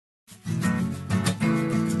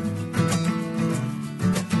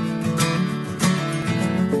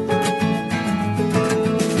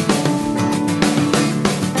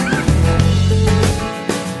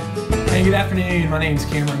afternoon. My name is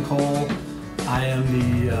Cameron Cole. I am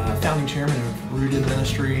the founding chairman of Rooted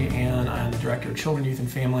Ministry, and I'm the director of Children, Youth,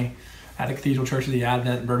 and Family at the Cathedral Church of the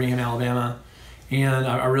Advent in Birmingham, Alabama. And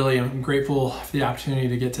I really am grateful for the opportunity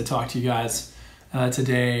to get to talk to you guys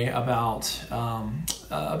today about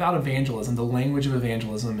evangelism. The language of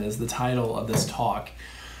evangelism is the title of this talk.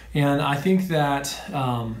 And I think that,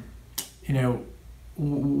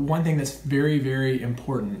 one thing that's very, very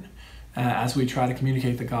important as we try to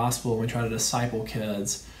communicate the gospel, and we try to disciple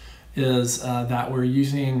kids, is that we're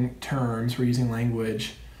using terms, we're using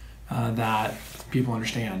language that people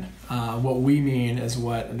understand. What we mean is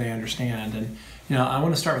what they understand. And I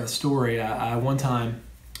want to start with a story. I one time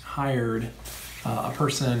hired a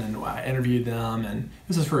person, and I interviewed them, and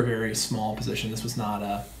this was for a very small position. This was not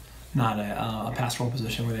a pastoral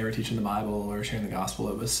position where they were teaching the Bible or sharing the gospel.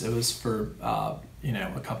 It was for a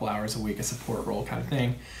couple hours a week, a support role kind of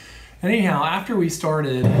thing. And anyhow, after we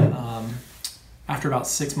started, after about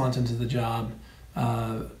 6 months into the job,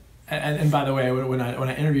 and by the way, when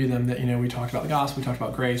I interviewed them, that we talked about the gospel, we talked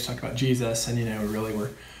about grace, talked about Jesus, and we really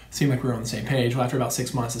seemed like we were on the same page. Well, after about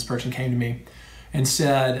 6 months, this person came to me and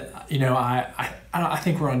said, I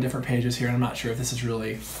think we're on different pages here, and I'm not sure if this is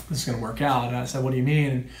going to work out. And I said, what do you mean?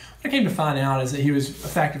 And what I came to find out is that he was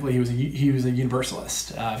a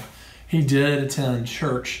universalist. He did attend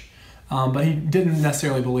church, but he didn't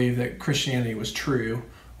necessarily believe that Christianity was true,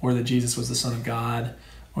 or that Jesus was the Son of God,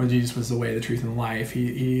 or that Jesus was the way, the truth, and the life.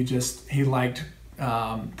 He liked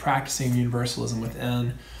practicing universalism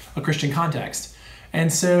within a Christian context.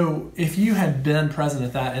 And so if you had been present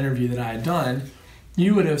at that interview that I had done,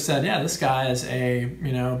 you would have said, yeah, this guy is a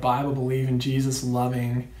Bible-believing,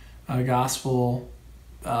 Jesus-loving, gospel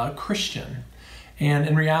Christian. And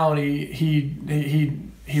in reality,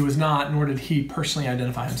 he was not, nor did he personally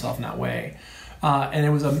identify himself in that way. And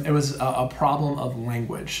it was a problem of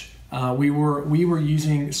language. We were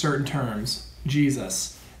using certain terms,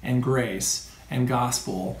 Jesus and grace and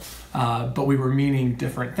gospel, but we were meaning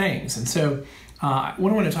different things. And so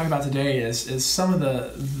what I want to talk about today is some of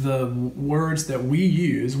the words that we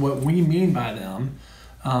use, what we mean by them,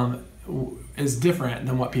 is different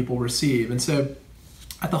than what people receive. And so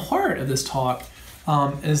at the heart of this talk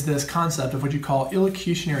is this concept of what you call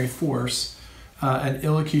illocutionary force and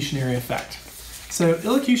illocutionary effect. So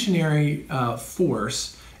illocutionary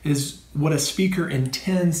force is what a speaker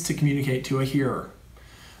intends to communicate to a hearer.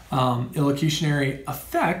 Illocutionary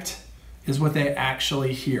effect is what they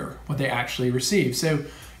actually hear, what they actually receive. So,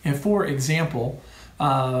 for example,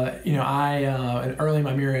 early in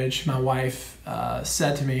my marriage, my wife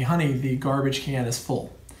said to me, "Honey, the garbage can is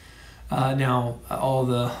full." Now,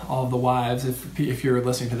 all of the wives, if you're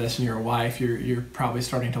listening to this and you're a wife, you're probably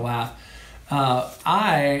starting to laugh.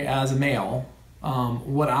 I, as a male,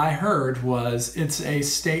 what I heard was, it's a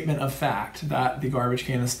statement of fact that the garbage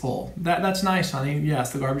can is full. That's nice, honey.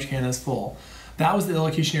 Yes, the garbage can is full. That was the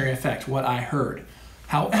illocutionary effect, what I heard.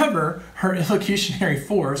 However, her illocutionary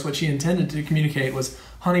force, what she intended to communicate, was,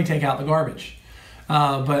 honey, take out the garbage.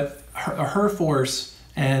 But her force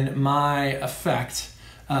and my effect,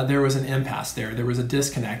 there was an impasse there. There was a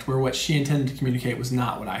disconnect where what she intended to communicate was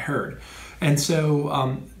not what I heard. And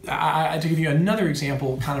so to give you another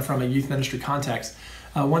example, kind of from a youth ministry context,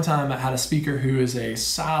 one time I had a speaker who is a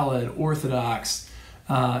solid, orthodox,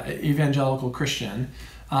 evangelical Christian,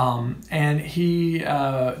 but he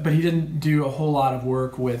didn't do a whole lot of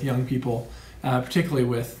work with young people, particularly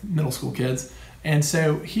with middle school kids. And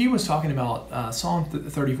so he was talking about Psalm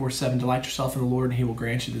 34:7, delight yourself in the Lord and he will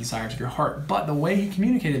grant you the desires of your heart. But the way he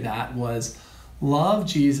communicated that was, love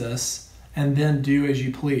Jesus and then do as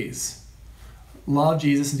you please. Love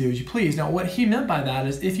Jesus and do as you please. Now, what he meant by that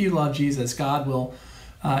is, if you love Jesus, God will,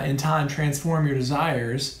 in time, transform your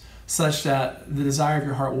desires such that the desire of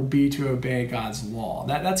your heart will be to obey God's law.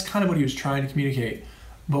 That's kind of what he was trying to communicate.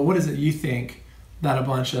 But what is it you think that a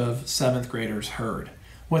bunch of 7th graders heard?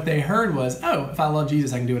 What they heard was, oh, if I love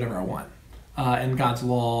Jesus, I can do whatever I want. And God's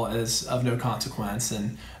law is of no consequence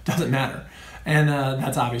and doesn't matter. And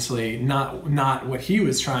that's obviously not what he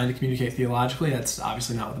was trying to communicate theologically. That's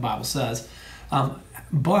obviously not what the Bible says.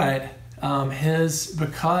 But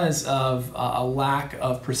because of a lack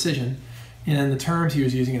of precision in the terms he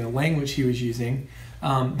was using and the language he was using,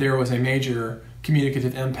 there was a major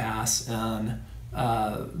communicative impasse in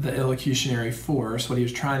the illocutionary force, what he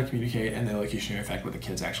was trying to communicate, and the illocutionary effect, what the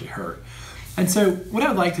kids actually heard. And so what I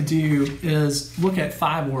would like to do is look at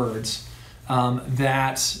 5 words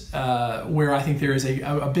where I think there is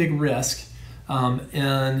a big risk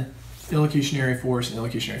in illocutionary force and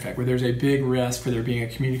illocutionary effect, where there's a big risk for there being a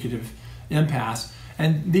communicative impasse.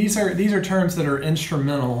 And these are terms that are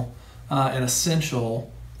instrumental and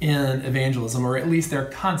essential in evangelism, or at least they're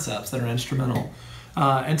concepts that are instrumental.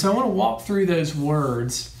 And so I want to walk through those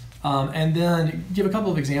words and then give a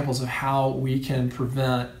couple of examples of how we can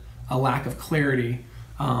prevent a lack of clarity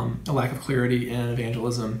in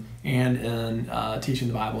evangelism and in teaching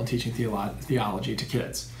the Bible and teaching theology to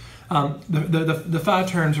kids. The 5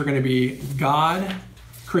 terms are going to be God,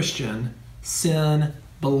 Christian, sin,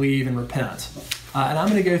 believe, and repent. And I'm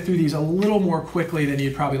going to go through these a little more quickly than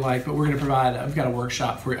you'd probably like, but we're going to provide, I've got a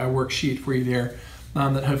worksheet for you there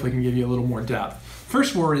that hopefully can give you a little more depth.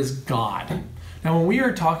 First word is God. Now, when we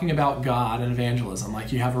are talking about God in evangelism,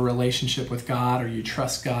 like you have a relationship with God or you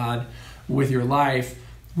trust God with your life,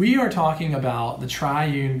 we are talking about the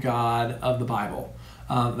triune God of the Bible,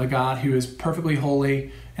 the God who is perfectly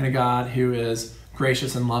holy and a God who is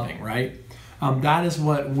gracious and loving, right? That is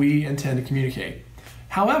what we intend to communicate.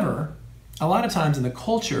 However, a lot of times in the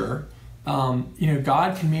culture,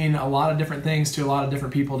 God can mean a lot of different things to a lot of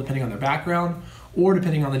different people depending on their background or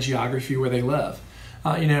depending on the geography where they live.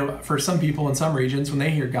 For some people in some regions, when they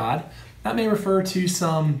hear God, that may refer to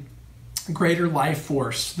some greater life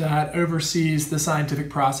force that oversees the scientific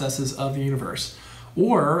processes of the universe.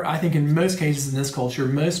 Or, I think in most cases in this culture,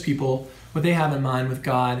 most people, what they have in mind with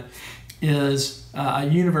God is a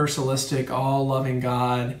universalistic, all-loving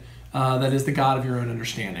God that is the God of your own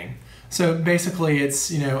understanding. So basically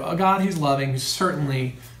it's, a God who's loving, who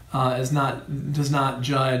certainly does not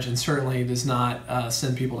judge and certainly does not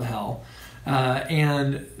send people to hell.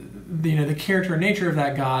 And the character and nature of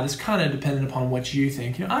that God is kind of dependent upon what you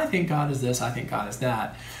think. I think God is this, I think God is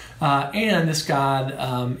that. And this God,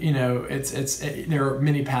 there are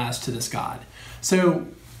many paths to this God. So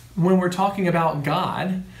when we're talking about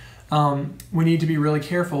God, we need to be really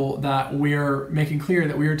careful that we're making clear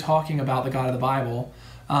that we are talking about the God of the Bible.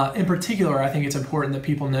 In particular, I think it's important that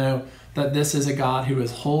people know that this is a God who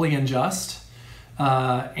is holy and just,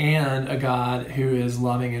 and a God who is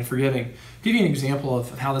loving and forgiving. I'll give you an example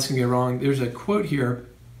of how this can go wrong. There's a quote here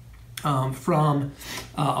from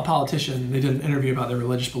a politician. They did an interview about their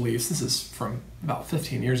religious beliefs. This is from about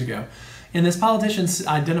 15 years ago. And this politician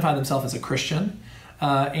identified themselves as a Christian,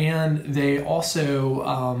 and they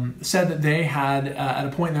also said that they had, at a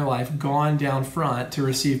point in their life, gone down front to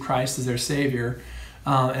receive Christ as their Savior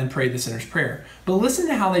and prayed the sinner's prayer. But listen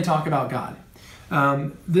to how they talk about God.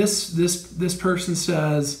 This person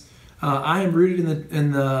says, I am rooted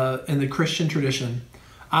in the Christian tradition.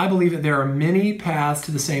 I believe that there are many paths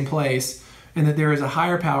to the same place and that there is a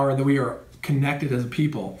higher power and that we are connected as a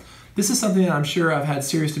people. This is something that I'm sure I've had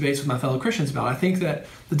serious debates with my fellow Christians about. I think that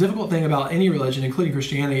the difficult thing about any religion, including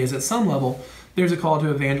Christianity, is at some level there's a call to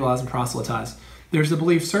evangelize and proselytize. There's the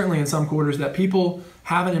belief, certainly in some quarters, that people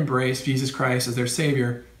haven't embraced Jesus Christ as their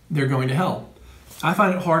Savior, they're going to hell. I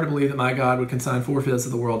find it hard to believe that my God would consign 4/5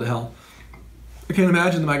 of the world to hell. I can't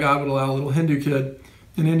imagine that my God would allow a little Hindu kid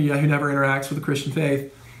in India who never interacts with the Christian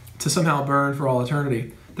faith to somehow burn for all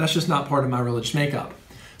eternity. That's just not part of my religious makeup.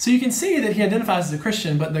 So you can see that he identifies as a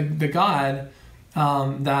Christian, but the God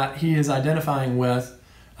that he is identifying with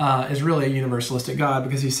is really a universalistic God,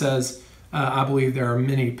 because he says, I believe there are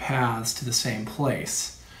many paths to the same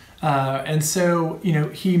place. And so,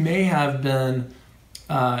 he may have been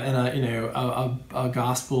in a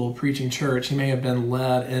gospel preaching church. He may have been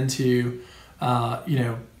led into,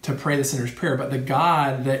 to pray the sinner's prayer, but the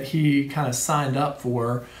God that he kind of signed up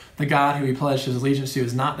for, the God who he pledged his allegiance to,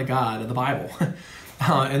 is not the God of the Bible.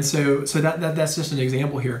 And so that's just an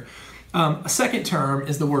example here. A second term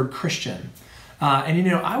is the word Christian. I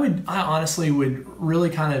honestly would really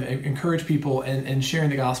kind of encourage people in sharing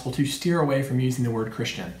the gospel to steer away from using the word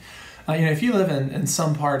Christian. If you live in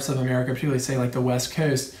some parts of America, particularly say like the West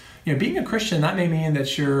Coast, being a Christian, that may mean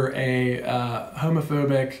that you're a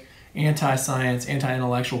homophobic, anti-science,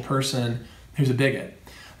 anti-intellectual person who's a bigot.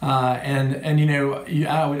 I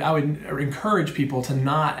would encourage people to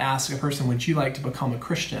not ask a person, would you like to become a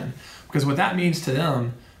Christian? Because what that means to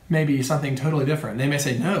them may be something totally different. They may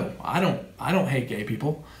say, no, I don't hate gay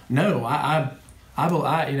people. No, I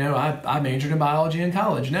majored in biology in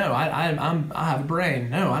college. No, I have a brain.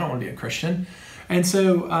 No, I don't want to be a Christian. And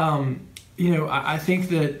so, I think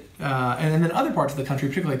that, and then other parts of the country,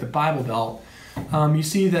 particularly like the Bible Belt, you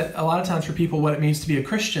see that a lot of times for people, what it means to be a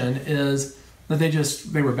Christian is that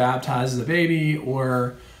they were baptized as a baby,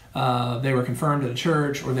 or they were confirmed at a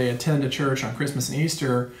church, or they attend a church on Christmas and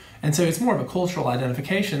Easter. And so it's more of a cultural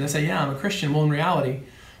identification. They say, yeah, I'm a Christian. Well, in reality,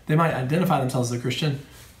 they might identify themselves as a Christian,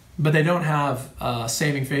 but they don't have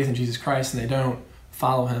saving faith in Jesus Christ, and they don't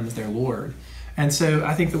follow him as their Lord. And so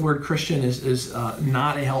I think the word Christian is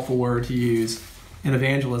not a helpful word to use in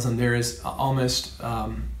evangelism. There is almost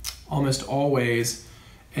always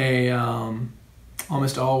a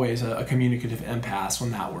almost always a communicative impasse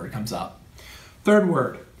when that word comes up. Third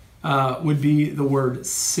word would be the word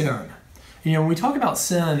sin. When we talk about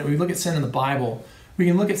sin, we look at sin in the Bible, we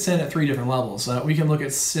can look at sin at three different levels. We can look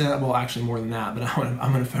at sin, well, actually more than that, but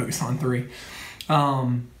I'm going to focus on three.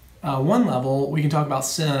 One level, we can talk about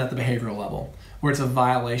sin at the behavioral level, where it's a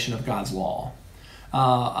violation of God's law.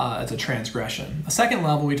 It's a transgression. A second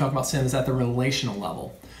level, we talk about sin is at the relational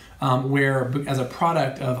level, where as a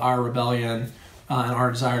product of our rebellion and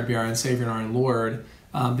our desire to be our own Savior and our own Lord,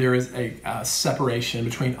 there is a separation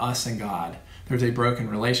between us and God. There's a broken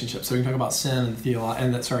relationship. So we can talk about sin in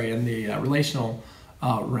the relational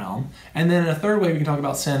realm. And then in a third way we can talk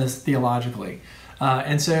about sin is theologically.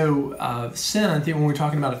 Sin, when we're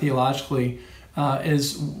talking about it theologically,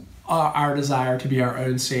 is our desire to be our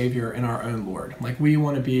own Savior and our own Lord. Like we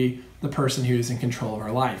want to be the person who is in control of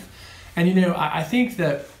our life. And I think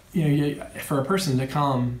that for a person to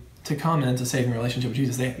come into saving relationship with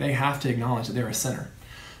Jesus, they have to acknowledge that they're a sinner.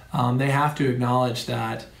 They have to acknowledge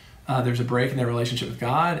that there's a break in their relationship with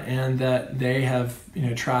God, and that they have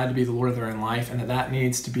tried to be the Lord of their own life, and that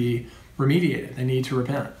needs to be remediated. They need to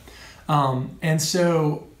repent.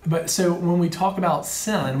 So when we talk about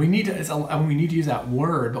sin, we need to use that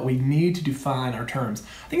word, but we need to define our terms.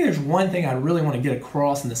 I think there's one thing I really want to get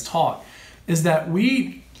across in this talk, is that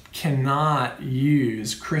we cannot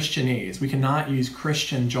use Christianese. We cannot use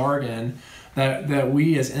Christian jargon that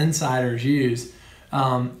we as insiders use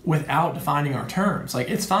without defining our terms. Like,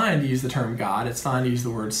 it's fine to use the term God, it's fine to use the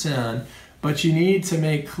word sin, but you need to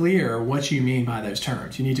make clear what you mean by those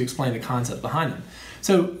terms. You need to explain the concept behind them.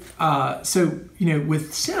 So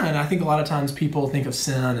with sin, I think a lot of times people think of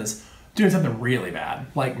sin as doing something really bad,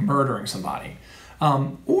 like murdering somebody.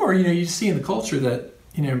 Or you see in the culture that,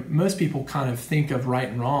 most people kind of think of right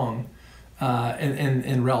and wrong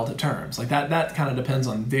in relative terms. Like that kind of depends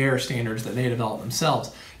on their standards that they develop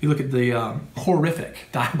themselves. You look at the horrific,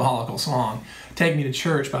 diabolical song, Take Me to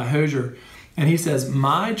Church by Hosier, and he says,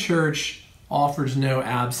 my church offers no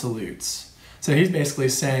absolutes. So he's basically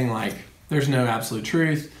saying, like, there's no absolute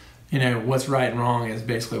truth. What's right and wrong is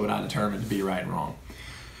basically what I determine to be right and wrong.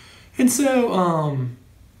 And so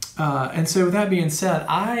with that being said,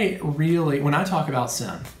 when I talk about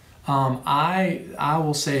sin, I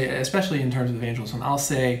will say, especially in terms of evangelism, I'll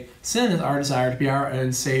say sin is our desire to be our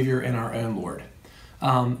own Savior and our own Lord,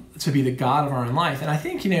 to be the God of our own life. And I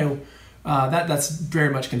think, that's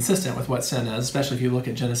very much consistent with what sin is, especially if you look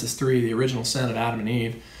at Genesis 3, the original sin of Adam and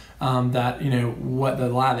Eve, what the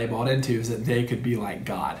lie they bought into is that they could be like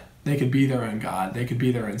God. They could be their own God. They could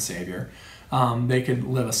be their own Savior. They could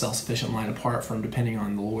live a self-sufficient life apart from depending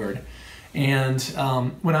on the Lord. And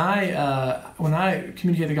when I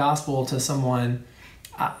communicate the gospel to someone,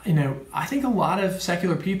 I think a lot of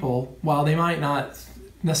secular people, while they might not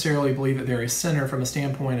necessarily believe that they're a sinner from a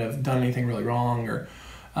standpoint of done anything really wrong or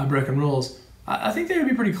broken rules, I think they would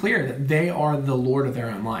be pretty clear that they are the Lord of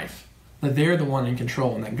their own life, that they're the one in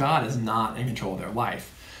control, and that God is not in control of their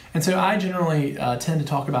life. And so I generally tend to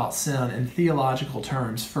talk about sin in theological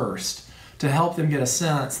terms first, to help them get a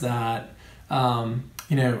sense that,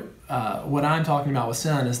 what I'm talking about with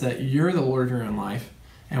sin is that you're the Lord of your own life,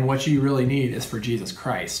 and what you really need is for Jesus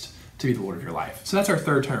Christ to be the Lord of your life. So that's our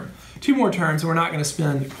third term. Two more terms, and we're not going to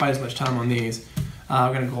spend quite as much time on these.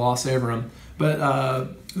 We're going to gloss over them. But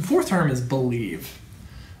the fourth term is believe.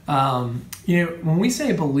 When we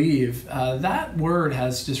say believe, that word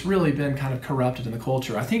has just really been kind of corrupted in the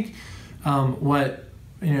culture. I think what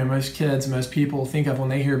most kids, most people think of when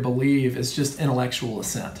they hear believe is just intellectual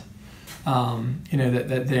assent.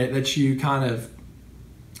 That you kind of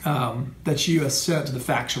that you assent to the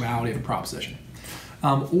factuality of a proposition.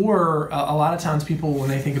 Or a lot of times people, when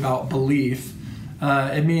they think about belief,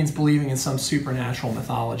 it means believing in some supernatural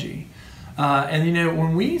mythology.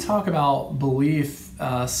 When we talk about belief,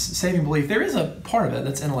 saving belief, there is a part of it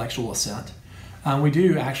that's intellectual assent. We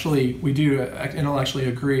do intellectually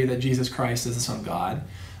agree that Jesus Christ is the Son of God,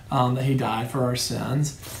 that He died for our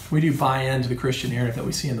sins. We do buy into the Christian narrative that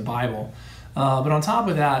we see in the Bible. But on top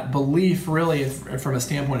of that, belief really, from a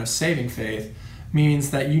standpoint of saving faith,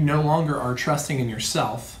 means that you no longer are trusting in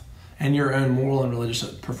yourself and your own moral and religious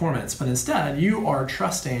performance, but instead you are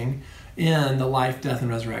trusting in the life, death, and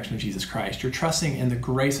resurrection of Jesus Christ. You're trusting in the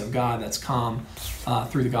grace of God that's come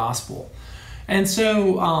through the gospel. And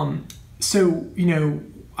so,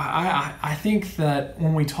 I think that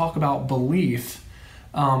when we talk about belief,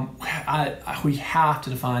 we have to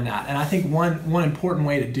define that. And I think one important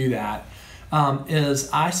way to do that is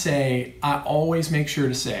I always make sure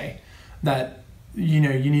to say that you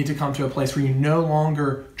need to come to a place where you no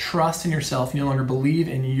longer trust in yourself, you no longer believe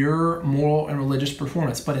in your moral and religious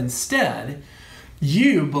performance, but instead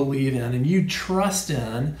you believe in and you trust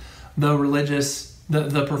in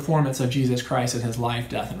the performance of Jesus Christ in his life,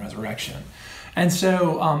 death, and resurrection. And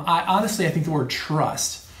so I think the word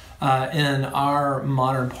trust in our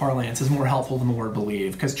modern parlance is more helpful than the word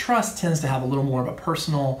believe, because trust tends to have a little more of a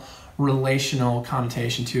personal, relational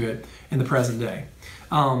connotation to it in the present day.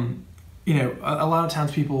 A lot of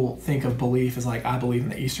times people think of belief as like, I believe in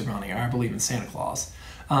the Easter Bunny, or I believe in Santa Claus.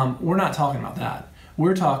 We're not talking about that.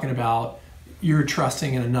 We're talking about you're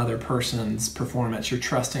trusting in another person's performance. You're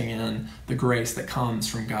trusting in the grace that comes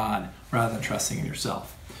from God rather than trusting in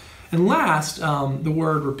yourself. And last, the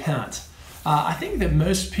word repent. I think that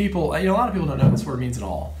most people, a lot of people don't know what this word means at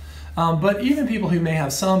all. But even people who may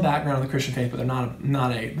have some background in the Christian faith, but they're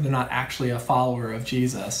not actually a follower of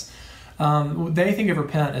Jesus, they think of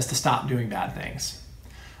repent as to stop doing bad things.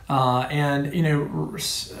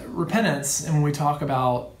 Repentance, and when we talk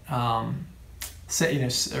about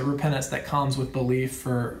repentance that comes with belief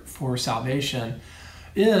for salvation,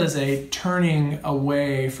 is a turning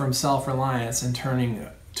away from self-reliance and turning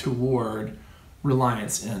toward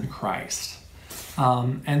reliance in Christ.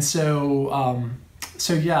 I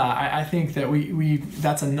think that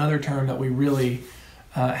that's another term that we really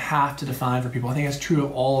have to define for people. I think that's true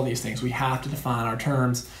of all of these things. We have to define our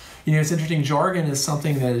terms. It's interesting. Jargon is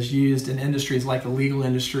something that is used in industries like the legal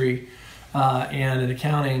industry and in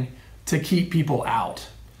accounting to keep people out.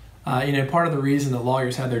 Part of the reason that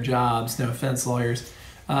lawyers have their jobs, no offense lawyers,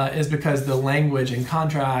 is because the language in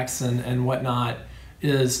contracts and whatnot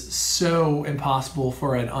is so impossible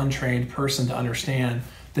for an untrained person to understand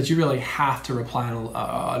that you really have to rely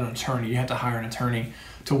on an attorney. You have to hire an attorney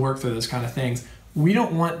to work through those kind of things. We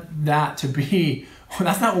don't want that to be,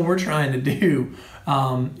 that's not what we're trying to do,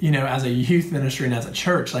 as a youth ministry and as a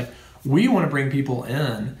church. Like, we want to bring people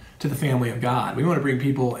in to the family of God. We want to bring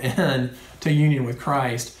people in to union with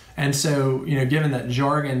Christ. And so, given that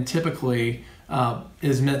jargon typically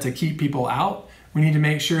is meant to keep people out, we need to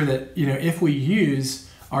make sure that, if we use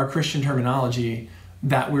our Christian terminology,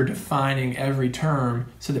 that we're defining every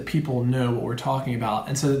term so that people know what we're talking about,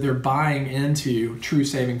 and so that they're buying into true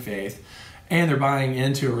saving faith, and they're buying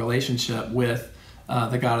into a relationship with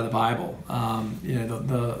the God of the Bible,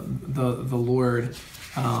 the Lord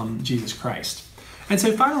Jesus Christ. And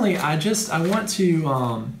so finally, I want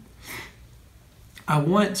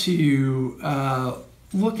to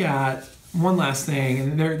look at one last thing,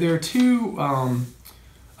 and there are two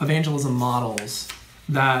evangelism models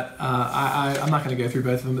that I'm not going to go through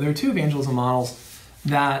both of them, but there are two evangelism models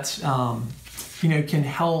that can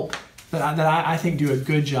help, that I think do a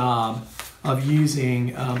good job of using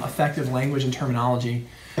effective language and terminology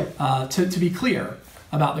to be clear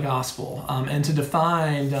about the gospel, and to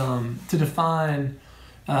define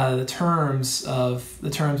the terms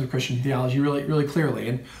of Christian theology really clearly.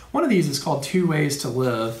 And one of these is called Two Ways to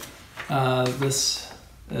Live. This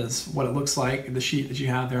is what it looks like, the sheet that you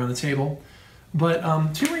have there on the table.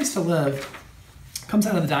 But Two Ways to Live comes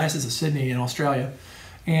out of the Diocese of Sydney in Australia,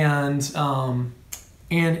 and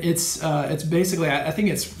it's basically, I think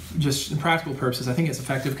it's just in practical purposes, I think it's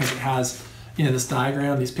effective because it has this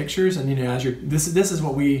diagram, these pictures, and this is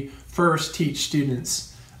what we first teach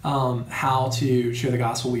students how to share the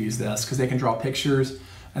gospel. We use this because they can draw pictures,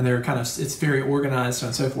 and it's very organized, so on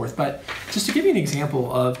and so forth. But just to give you an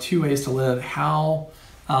example of Two Ways to Live, how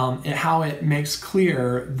it makes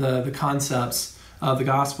clear the concepts of the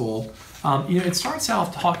gospel. It starts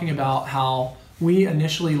out talking about how we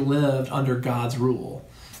initially lived under God's rule.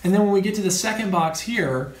 And then when we get to the second box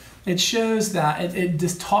here, it shows that it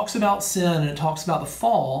just talks about sin, and it talks about the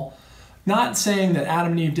fall, not saying that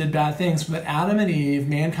Adam and Eve did bad things, but Adam and Eve,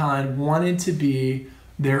 mankind, wanted to be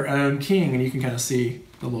their own king. And you can kind of see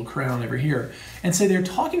the little crown over here. And so they're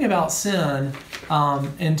talking about sin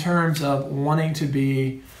in terms of wanting to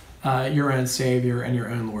be your own Savior and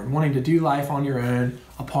your own Lord, wanting to do life on your own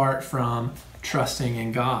apart from trusting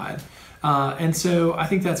in God. And so I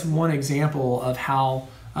think that's one example of how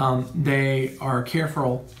they are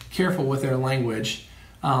careful with their language.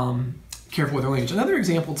 Another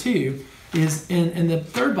example too is in the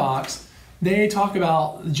third box, they talk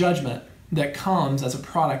about judgment that comes as a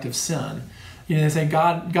product of sin. They say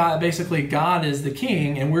God is the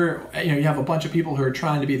king, and you have a bunch of people who are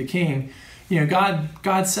trying to be the king.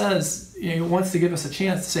 God says, He wants to give us a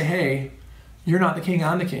chance to say, hey, you're not the king,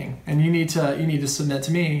 I'm the king, and you need to submit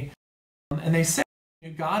to me. And they say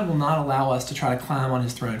God will not allow us to try to climb on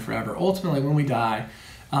His throne forever. Ultimately, when we die,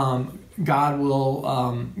 God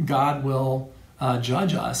will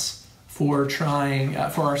judge us for trying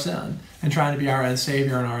for our sin and trying to be our own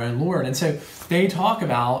Savior and our own Lord. And so they talk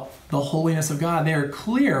about the holiness of God. They are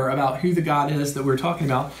clear about who the God is that we're talking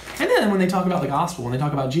about. And then when they talk about the gospel, when they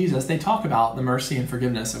talk about Jesus, they talk about the mercy and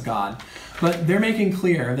forgiveness of God. But they're making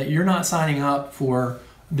clear that you're not signing up for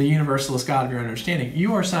the universalist God of your understanding.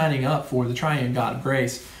 You are signing up for the triune God of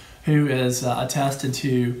grace, who is attested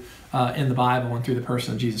to in the Bible and through the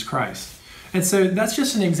person of Jesus Christ. And so that's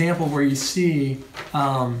just an example where you see,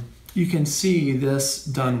 you can see this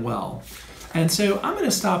done well. And so I'm going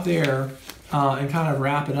to stop there and kind of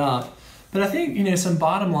wrap it up. But I think, some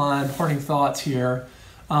bottom line parting thoughts here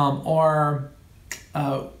are,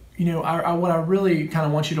 what I really kind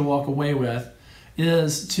of want you to walk away with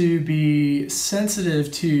is to be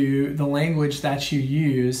sensitive to the language that you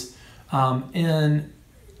use in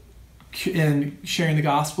sharing the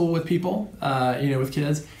gospel with people, with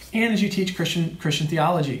kids, and as you teach Christian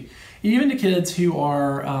theology, even to kids who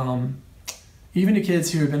have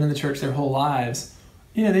been in the church their whole lives.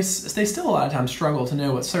 They still a lot of times struggle to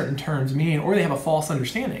know what certain terms mean, or they have a false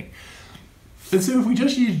understanding. And so if we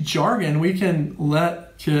just use jargon, we can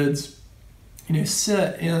let kids,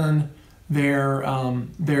 sit in their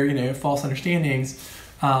false understandings,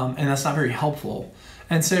 and that's not very helpful.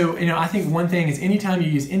 And so, I think one thing is anytime you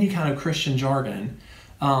use any kind of Christian jargon,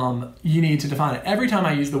 you need to define it. Every time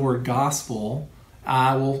I use the word gospel,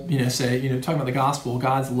 I will, say, talking about the gospel,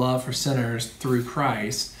 God's love for sinners through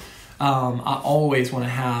Christ. I always want to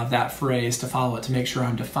have that phrase to follow it to make sure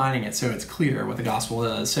I'm defining it so it's clear what the gospel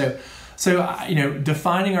is. So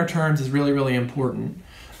defining our terms is really, really important.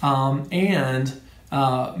 And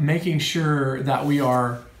making sure that we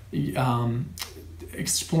are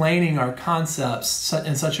explaining our concepts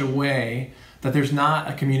in such a way that there's not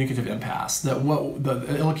a communicative impasse, that what the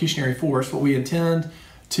illocutionary force, what we intend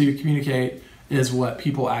to communicate, is what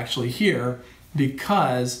people actually hear,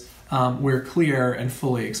 because we're clear and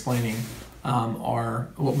fully explaining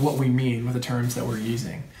what we mean with the terms that we're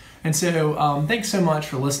using. And so thanks so much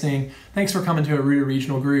for listening. Thanks for coming to a Rooted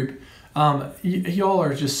Regional group. Y'all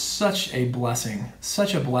are just such a blessing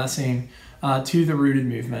to the Rooted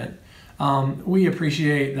movement. We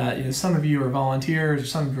appreciate that some of you are volunteers,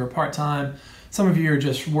 some of you are part-time, some of you are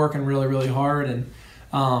just working really, really hard, and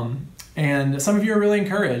some of you are really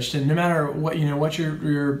encouraged. And no matter what what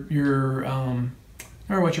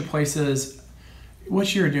your place is,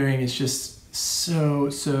 what you're doing is just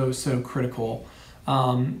so critical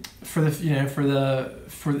to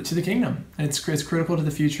the kingdom. It's critical to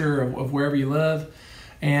the future of wherever you live,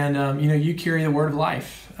 and you carry the word of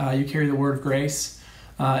life. You carry the word of grace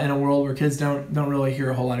in a world where kids don't really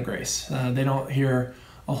hear a whole lot of grace. They don't hear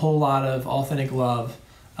a whole lot of authentic love,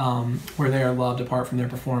 where they are loved apart from their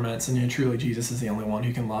performance. And truly, Jesus is the only one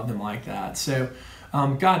who can love them like that. So,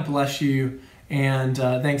 God bless you, and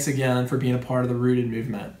thanks again for being a part of the Rooted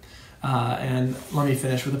movement. And let me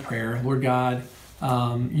finish with a prayer. Lord God,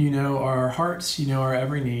 you know our hearts, you know our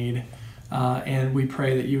every need, and we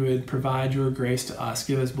pray that you would provide your grace to us.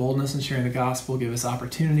 Give us boldness in sharing the gospel, give us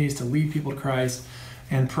opportunities to lead people to Christ,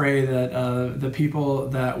 and pray that the people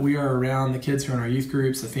that we are around, the kids who are in our youth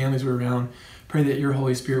groups, the families we're around, pray that your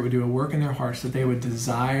Holy Spirit would do a work in their hearts, that they would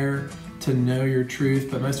desire to know your truth,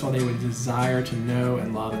 but most of all, they would desire to know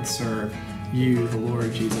and love and serve you, the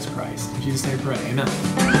Lord Jesus Christ. In Jesus' name I pray, amen.